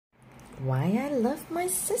Why I love my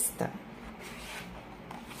sister?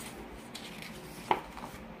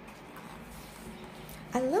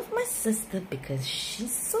 I love my sister because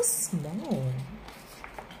she's so small.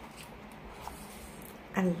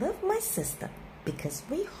 I love my sister because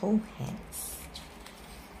we hold hands.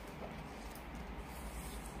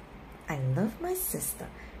 I love my sister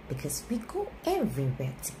because we go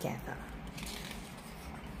everywhere together.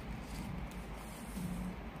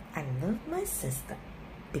 I love my sister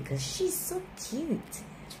because she's so cute.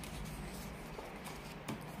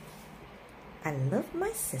 I love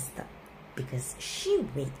my sister because she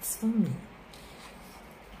waits for me.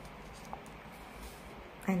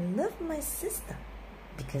 I love my sister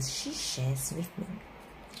because she shares with me.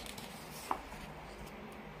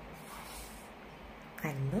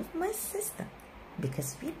 I love my sister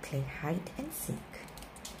because we play hide and seek.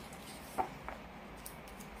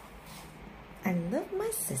 I love my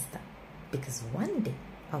sister because one day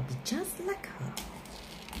I'll be just like her.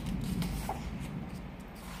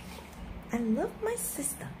 I love my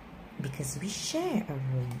sister because we share a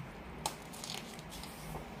room.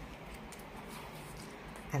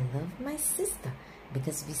 I love my sister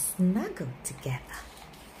because we snuggle together.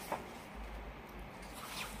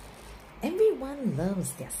 Everyone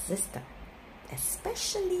loves their sister,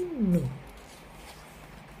 especially me.